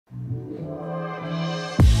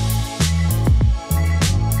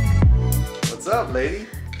up, lady?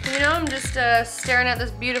 You know, I'm just staring at this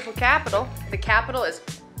beautiful Capitol. The Capitol is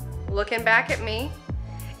looking back at me,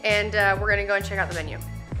 and we're gonna go and check out the venue.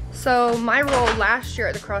 So my role last year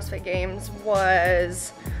at the CrossFit Games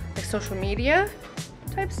was like social media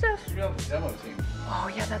type stuff. You're on the demo team.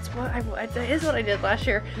 Oh yeah, that is what I did last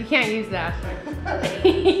year. You can't use that.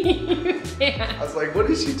 You can't. I was like, what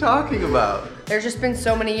is she talking about? There's just been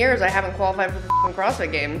so many years I haven't qualified for the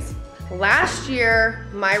CrossFit Games. Last year,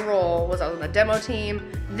 my role was I was on the demo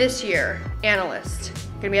team. This year, analyst.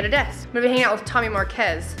 Gonna be at a desk. I'm gonna be hanging out with Tommy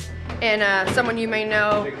Marquez and someone you may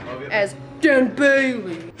know as Dan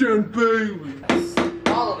Bailey. Dan Bailey.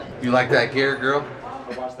 All of it. You like that gear, girl?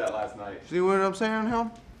 I watched that last night. See what I'm saying,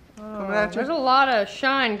 Hel? Coming at you. There's a lot of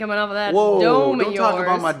shine coming off of that Whoa, dome of don't yours. talk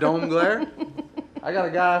about my dome glare. I got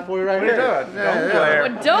a guy for you right here. Dome glare. A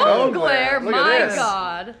dome glare, Look at my this.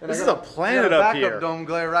 God. This is a planet I got a up here. backup dome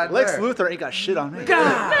glare right Lex there. Luthor ain't got shit on me.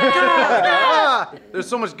 There's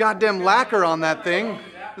so much goddamn lacquer on that thing.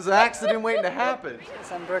 There's an accident waiting to happen.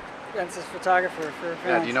 Yes, I'm Brooke Ence's photographer for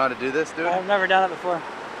Yeah, do you know how to do this, dude? I've never done it before.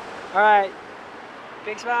 All right.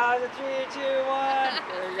 Big smile. 3, 2, 1.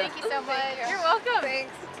 Thank you so much. You're welcome.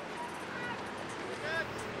 Thanks.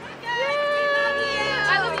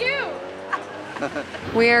 I love you.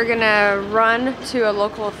 We are gonna run to a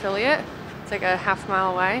local affiliate. It's like a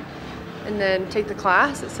half-mile away. And then take the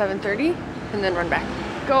class at 7:30 and then run back.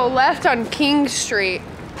 Go left on King Street.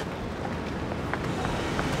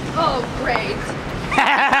 Oh, great.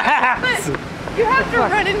 But you have to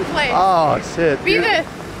run in place. Oh, shit. Be the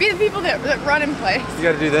people that run in place. You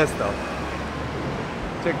gotta do this, though.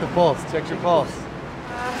 Check the pulse. Check your pulse.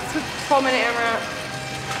 It's a 12-minute AMRAP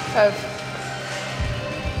of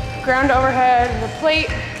ground overhead, the plate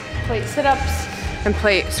sit-ups, and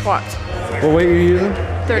plate squats. What weight are you using?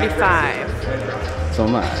 35. So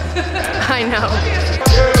am I. I know.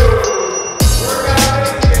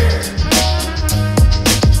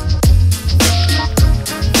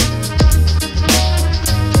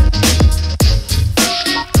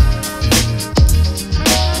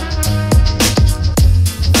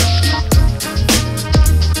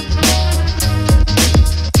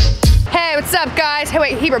 Hey, what's up, guys? Hey,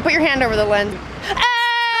 wait, Heber, put your hand over the lens. Hey!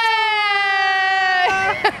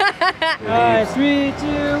 All right, 3, 2,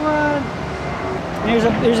 1.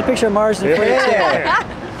 Here's a picture of Mars and Flix.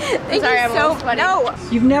 Thank Sorry, you I'm a so little sweaty. No.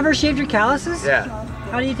 You've never shaved your calluses? Yeah.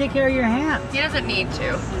 How do you take care of your hands? He doesn't need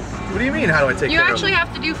to. What do you mean, how do I take You care actually of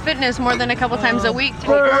have to do fitness more than a couple times a week to take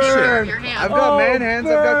Bullshit. care of your I've hands. got man hands,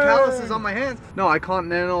 I've got burn. calluses on my hands. No, I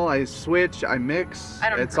continental, I switch, I mix. I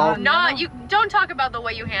don't It's all. you don't talk about the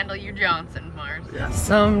way you handle your Johnson, Mars. Yeah.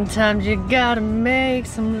 Sometimes you gotta make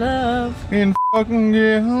some love. In fucking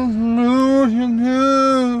Yeah,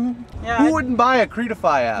 Who wouldn't buy a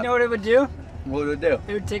Creatify app? you know what it would do? What would it do?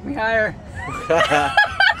 It would take me higher.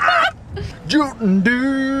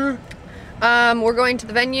 We're going to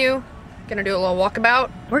the venue, gonna do a little walkabout.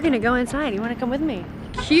 We're gonna go inside. You wanna come with me?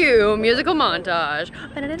 Cue musical montage.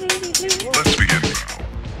 Let's begin.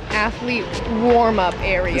 Athlete warm-up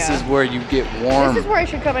area. This is where you get warm. This is where I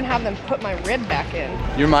should come and have them put my rib back in.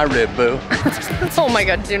 You're my rib, boo. Oh my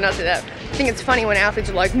God, do not say that. I think it's funny when athletes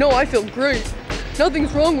are like, no, I feel great.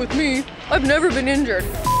 Nothing's wrong with me. I've never been injured.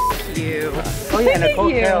 You. Oh yeah, Nicole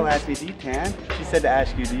You. Carroll asked me, do you tan? She said to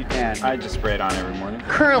ask you, do you tan? I just spray it on every morning.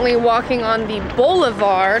 Currently walking on the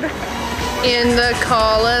boulevard in the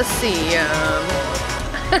Coliseum.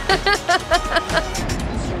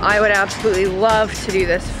 I would absolutely love to do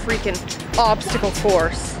this freaking obstacle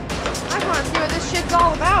course. I want to see what this shit's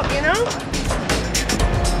all about, you know?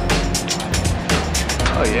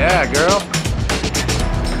 Oh yeah, girl.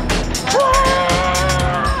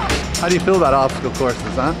 How do you feel about obstacle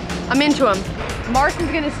courses, huh? I'm into them.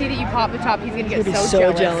 Marston's gonna see that you pop the top. He's gonna get He'd be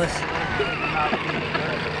so jealous.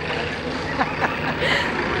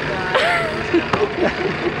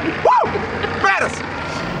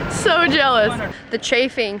 So jealous. The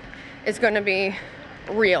chafing is gonna be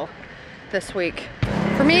real this week.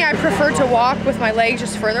 For me, I prefer to walk with my legs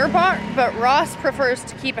just further apart, but Ross prefers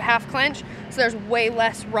to keep a half clench, so there's way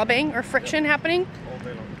less rubbing or friction happening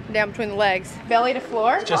down between the legs. Belly to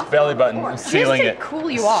floor. Just belly button. I'm sealing to it.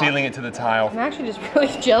 cool you off. Sealing it to the tile. I'm actually just really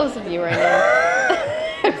jealous of you right now.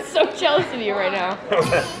 I'm so jealous of you right now.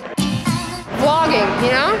 Vlogging,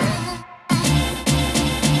 you know?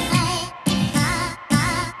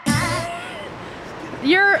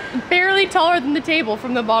 You're barely taller than the table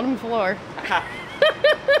from the bottom floor.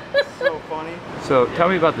 So funny. So tell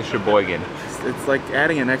me about the Sheboygan. It's like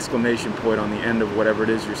adding an exclamation point on the end of whatever it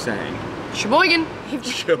is you're saying. Sheboygan.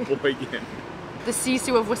 Sheboygan. The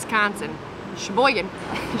Sisu of Wisconsin. Sheboygan.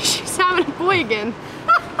 She's having a boy again.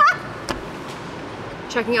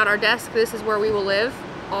 checking out our desk. This is where we will live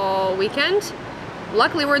all weekend.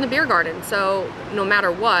 Luckily, we're in the beer garden, so no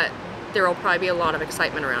matter what, there will probably be a lot of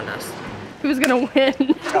excitement around us. Who's gonna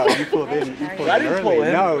win? Oh, you pulled in. You pulled in early. Pull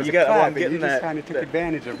in. No, it was you a got. clap, Well, I'm but getting you just that. kind of took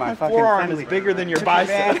advantage of my fucking forearm friendly. is bigger than your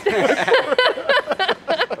bicep.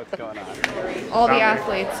 What's going on? All the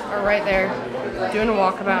athletes are right there doing a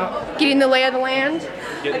walkabout. Getting the lay of the land.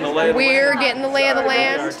 Getting the lay of the We're land. getting the lay of the We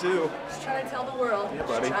are land. too. Just trying to tell the world. Yeah,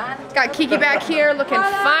 buddy. Got Kiki back here looking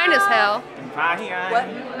fine as hell. What?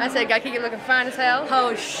 I said got Kiki looking fine as hell.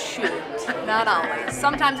 Oh shoot. Not always.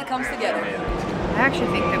 Sometimes it comes together. I actually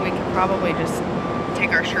think that we could probably just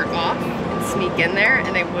take our shirt off and sneak in there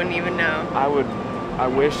and they wouldn't even know. I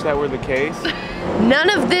wish that were the case. None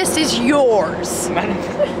of this is yours.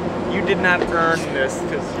 You did not earn this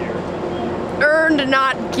year. Earned,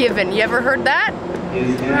 not given. You ever heard that?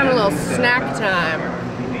 We're having a little snack time.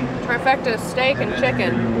 Trifecta steak and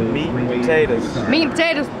chicken. Meat and potatoes. Meat and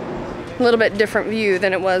potatoes. A little bit different view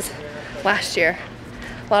than it was last year.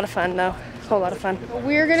 A lot of fun though, a whole lot of fun.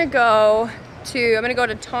 We're gonna go to, I'm gonna go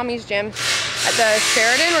to Tommy's gym at the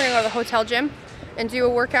Sheridan. We're gonna go to the hotel gym and do a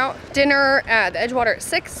workout. Dinner at the Edgewater at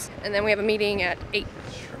 6, and then we have a meeting at 8.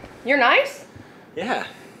 You're nice? Yeah.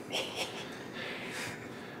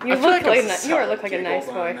 You look like a nice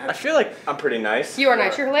boy. I feel like I'm pretty nice. You are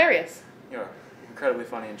nice, you're hilarious. You're incredibly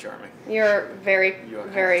funny and charming. You're very,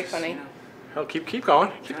 very funny. Oh, keep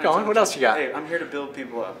going. Keep going. What else you got? Hey, I'm here to build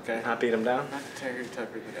people up, okay? Not beat them down. Not to tear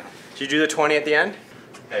people down. Did you do the 20 at the end?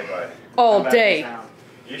 Hey, bud. All day.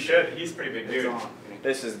 You should. He's a pretty big dude. on.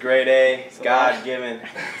 This is grade A, God-given,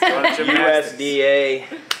 USDA,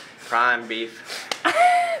 prime beef.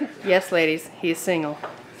 Yes, ladies, he's single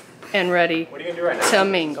and ready What are you gonna do right now? to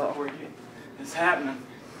mingle. It's happening.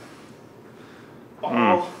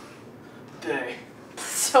 All day.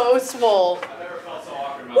 So swole. I've never felt so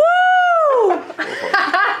awkward. Woo!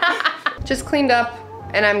 Just cleaned up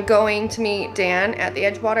and I'm going to meet Dan at the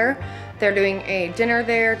Edgewater. They're doing a dinner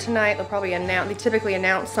there tonight. They'll probably they typically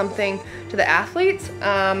announce something to the athletes.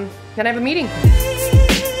 Then I have a meeting.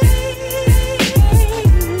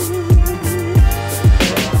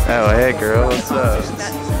 Oh, hey, girl, what's up?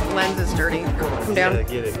 That lens is dirty. Come down.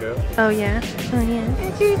 Get it, girl. Oh yeah? Oh yeah.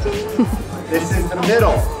 This is the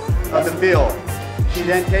middle of the field. She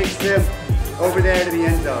then takes them over there to the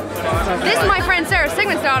end zone. This is my friend Sarah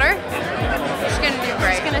Sigmund's daughter. She's gonna do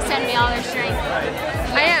great. She's gonna send me all their strength.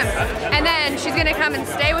 I am. And then she's gonna come and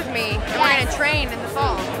stay with me and we're gonna train in the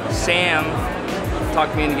fall. Sam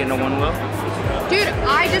talked me into getting a one wheel. Dude,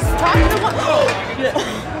 I just talked to the one.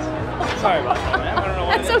 Sorry about that, man. I don't know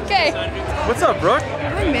why. That's okay. What's up, Brooke?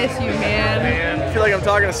 I miss you, man. I feel like I'm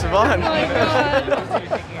talking to Savon. Oh my God.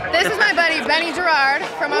 This is my buddy Benny Gerard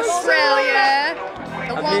from Australia.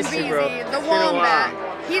 The miss you, bro. Wombeezy, the It's been a Wombat.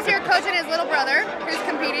 while. He's here coaching his little brother who's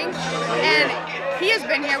competing. And he has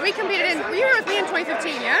been here. We competed in, you were with me in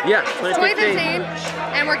 2015, yeah? Yeah, 2015.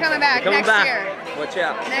 And we're coming back next year. Watch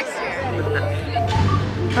out. Next year.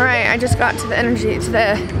 All right, I just got to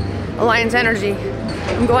the Alliance Energy.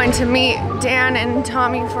 I'm going to meet Dan and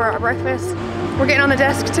Tommy for our breakfast. We're getting on the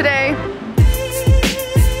desk today.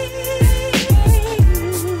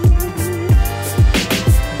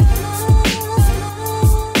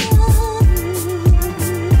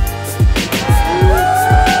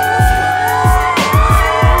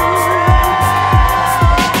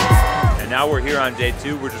 Now we're here on day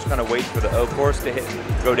 2. We're just kind of waiting for the O course to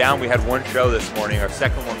go down. We had one show this morning. Our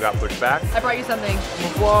second one got pushed back. I brought you something.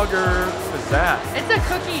 Vlogger. What's that? It's a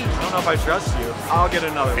cookie. I don't know if I trust you. I'll get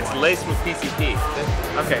another one. It's laced with PCP.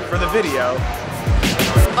 Okay, for the video.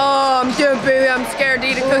 Oh, I'm dead, baby. I'm scared to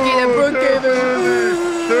eat a cookie that Brooke gave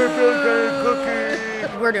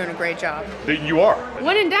me. We're doing a great job. You are.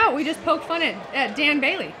 When in doubt, we just poke fun at Dan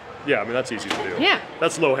Bailey. Yeah, I mean, that's easy to do. Yeah.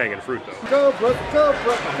 That's low-hanging fruit, though. Go, Brooke, go,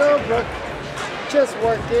 Brooke, go, Brooke. Just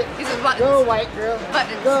work it. These are buttons. Go, white girl.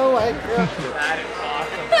 Buttons. Go, white girl.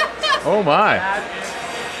 Oh my.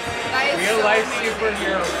 Real life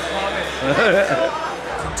superhero.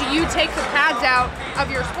 Do you take the pads out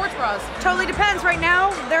of your sports bras? Totally depends. Right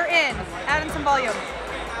now, they're in. Add in some volume.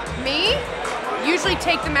 Me? Usually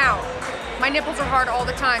take them out. My nipples are hard all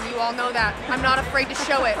the time. You all know that. I'm not afraid to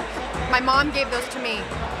show it. My mom gave those to me.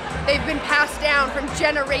 They've been passed down from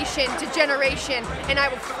generation to generation, and I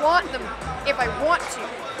will flaunt them if I want to.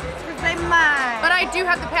 Because they might. But I do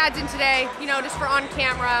have the pads in today, you know, just for on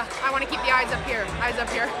camera. I want to keep the eyes up here. Eyes up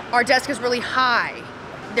here. Our desk is really high.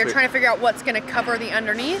 They're trying to figure out what's going to cover the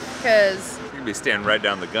underneath, because You're gonna be standing right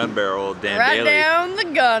down the gun barrel, Dan right Bailey. down the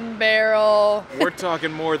gun barrel. We're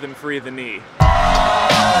talking more than free the knee.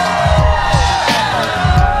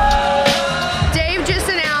 Dave just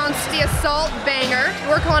announced the Assault Banger.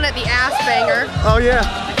 Oh yeah.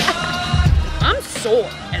 I'm sore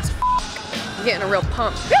as f. I'm getting a real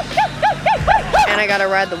pump. And I gotta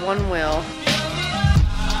ride the one wheel.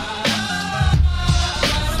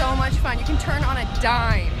 So much fun. You can turn on a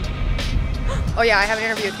dime. Oh yeah, I have an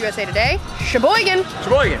interview with USA Today. Sheboygan.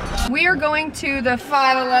 Sheboygan. We are going to the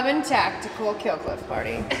 511 Tactical Kill Cliff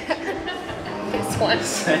Party. This one.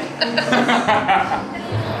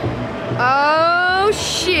 Oh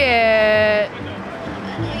shit.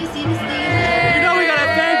 You know we got a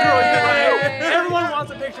fangirl here, right? Everyone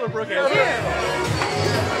wants a picture with Brooke Ence.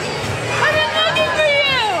 I've been looking for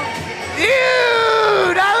you!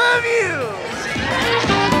 Dude, I love you!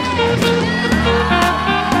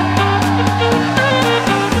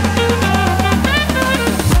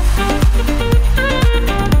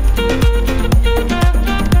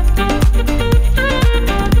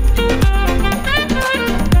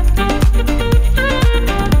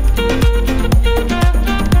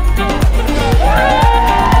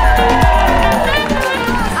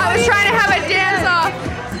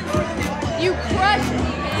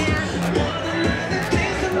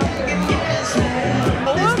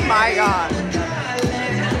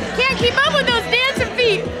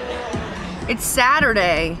 It's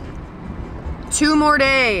Saturday. 2 more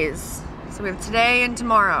days. So we have today and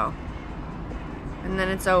tomorrow. And then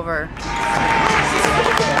it's over.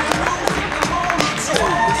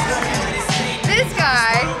 This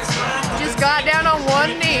guy just got down on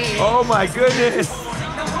one knee. Oh my goodness.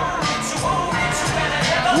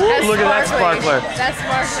 Look at that sparkler. That's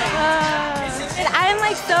sparkling. And I'm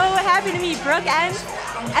like so happy to meet Brooke Ence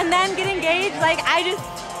and then get engaged. Like I just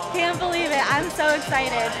can't believe it. I'm so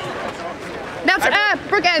excited. That's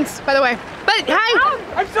Brooke Ence, by the way. But hi.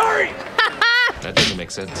 I'm sorry. That doesn't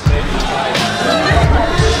make sense.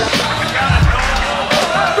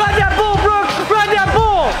 Ride that bull, Brooke! Ride that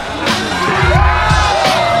bull!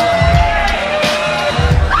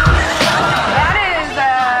 That is a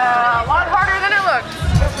lot harder than it looks.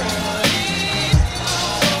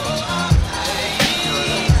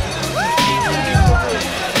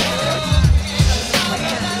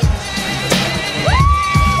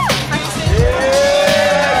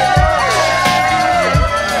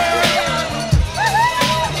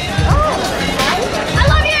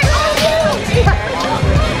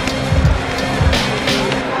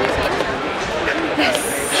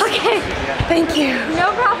 Thank you.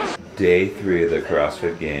 No problem. Day 3 of the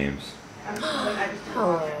CrossFit Games.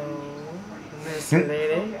 Oh, Miss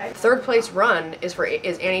Lady. Third place run is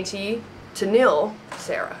Annie T to nil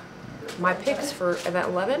Sarah. My picks for event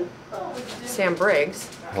 11, Sam Briggs,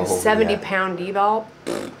 70-pound D-ball,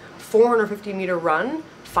 450-meter run,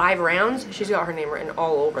 5 rounds. She's got her name written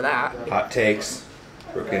all over that. Hot takes.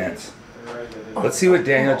 Brooke Ence. Let's see what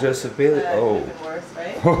Daniel Joseph Bailey. Oh.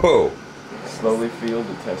 Whoa. Slowly feel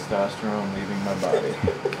the testosterone leaving my body.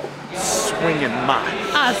 Swinging my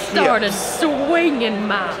I started swinging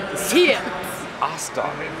my hips. I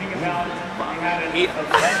started.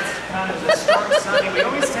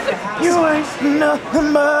 You ain't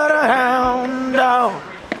nothing but a hound dog.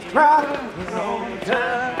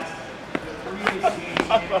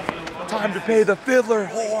 Time to pay the fiddler,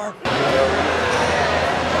 whore.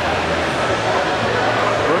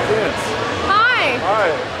 Brooke Ence. Hi.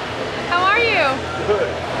 Hi. How are you? Good.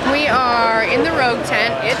 We are in the Rogue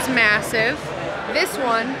tent. It's massive. This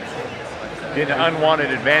one. Getting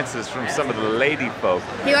unwanted advances from some of the lady folk.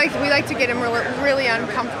 We like to get him really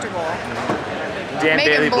uncomfortable. Dan Make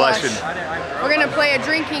Bailey him blush. blushing. We're gonna play a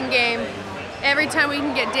drinking game. Every time we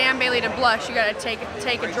can get Dan Bailey to blush, you gotta take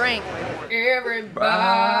a drink. Everybody,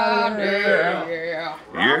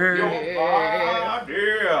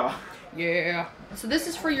 Yeah. yeah. So this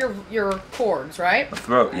is for your cords, right?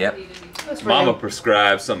 Throat, yep. That's for Mama you.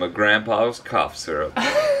 prescribed some of Grandpa's cough syrup.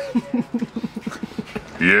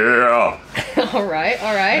 Yeah. All right.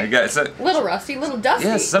 I got, so, Little rusty, little dusty.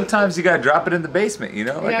 yeah, sometimes you gotta drop it in the basement, you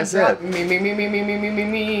know, like I said.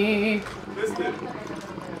 Me.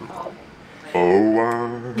 Oh,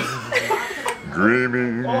 I'm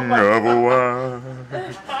dreaming of a white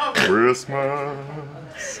Christmas.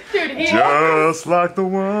 Dude, Just like the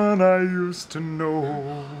one I used to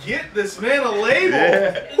know. Get this man a label.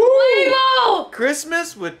 Yeah. Label!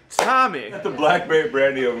 Christmas with Tommy. Got the blackberry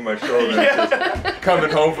brandy over my shoulder. Just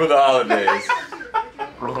coming home for the holidays.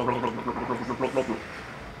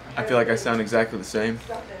 I feel like I sound exactly the same.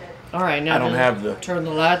 All right, now I don't have the. turn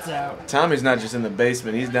the lights out. Tommy's not just in the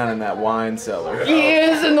basement, he's down in that wine cellar. He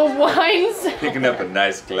is in the wines. Picking up a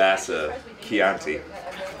nice glass of Chianti.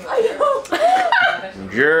 I know.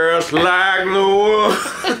 Just like the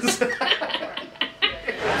ones. See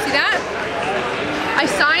that? I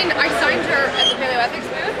signed her at the paleoethics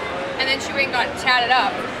booth, and then she went and got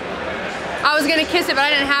got it up. I was gonna kiss it, but I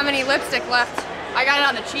didn't have any lipstick left. I got it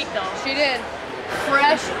on the cheek though. She did.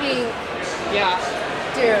 Fresh ink. Yeah.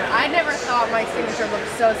 Dude, I never thought my signature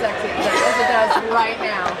looked so sexy as it does right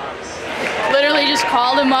now. Literally just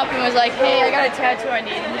called him up and was like, hey, I got a tattoo I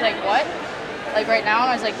need. And he's like, what? Like right now?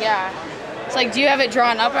 And I was like, yeah. It's like, do you have it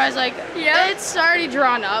drawn up? And I was like, yeah, it's already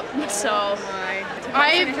drawn up. So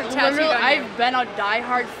I've been a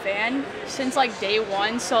diehard fan since like day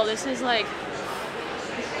one. So this is like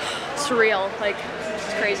surreal. Like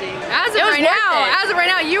it's crazy. As of right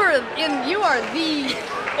now, you are the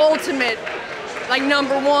ultimate, like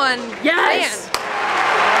 #1 yes. fan.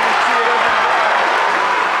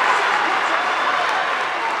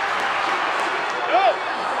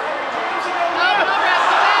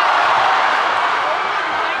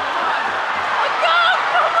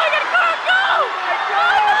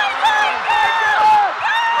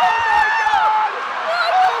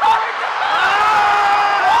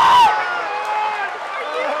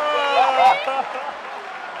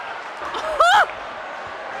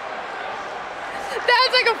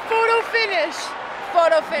 That's like a photo finish.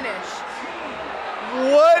 Photo finish.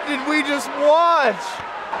 What did we just watch?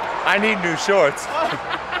 I need new shorts.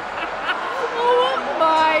 Oh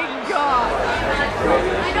my god.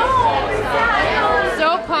 I know. So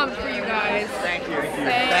pumped for you guys. Thank you.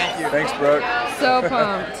 Thank you. Thanks, Brooke. So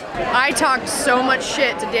pumped. I talked so much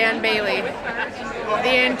shit to Dan Bailey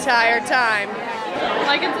the entire time.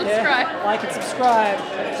 Like and subscribe. Yeah, like and subscribe.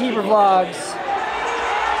 Keeper Vlogs.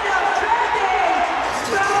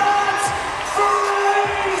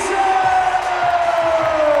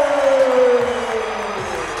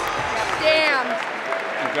 Damn.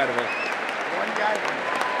 Incredible.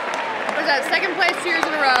 What was that? Second place 2 years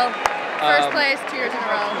in a row. First place 2 years in a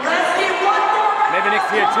row. Maybe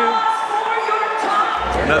next year too.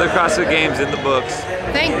 Another CrossFit Games in the books.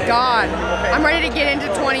 Thank God. I'm ready to get into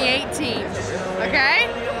 2018. Okay?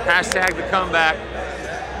 Hashtag the comeback.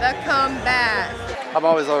 The comeback. I'm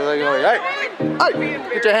always like, hey,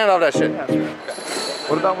 get your hand off that shit.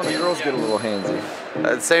 What about when the girls get a little handsy?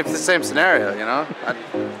 Same scenario, you know? I've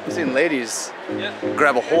seen ladies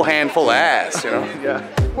grab a whole handful of ass, you know? Yeah.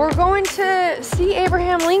 We're going to see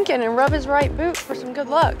Abraham Lincoln and rub his right boot for some good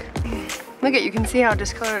luck. Look at, you can see how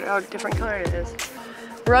discolored, how different colored it is.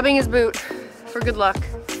 Rubbing his boot for good luck.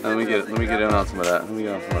 Let me get in on some of that.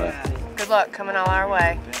 Good luck coming all our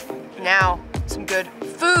way. Now, some good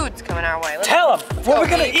food's coming our way. Tell them what we're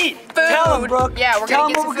gonna eat. Food. Tell them, Brooke. Yeah, we're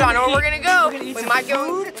gonna get some food. I know where we're gonna go. We might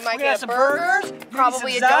get some burgers,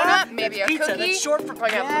 probably a donut, maybe a cookie. That's short for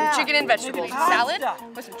probably some chicken and vegetables. Salad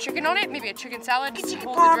with some chicken on it, maybe a chicken salad, just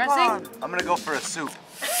hold the dressing. I'm gonna go for a soup.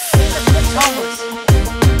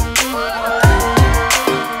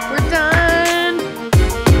 We're done.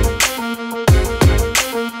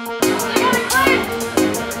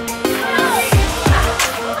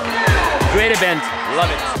 Great event. Love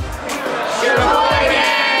it.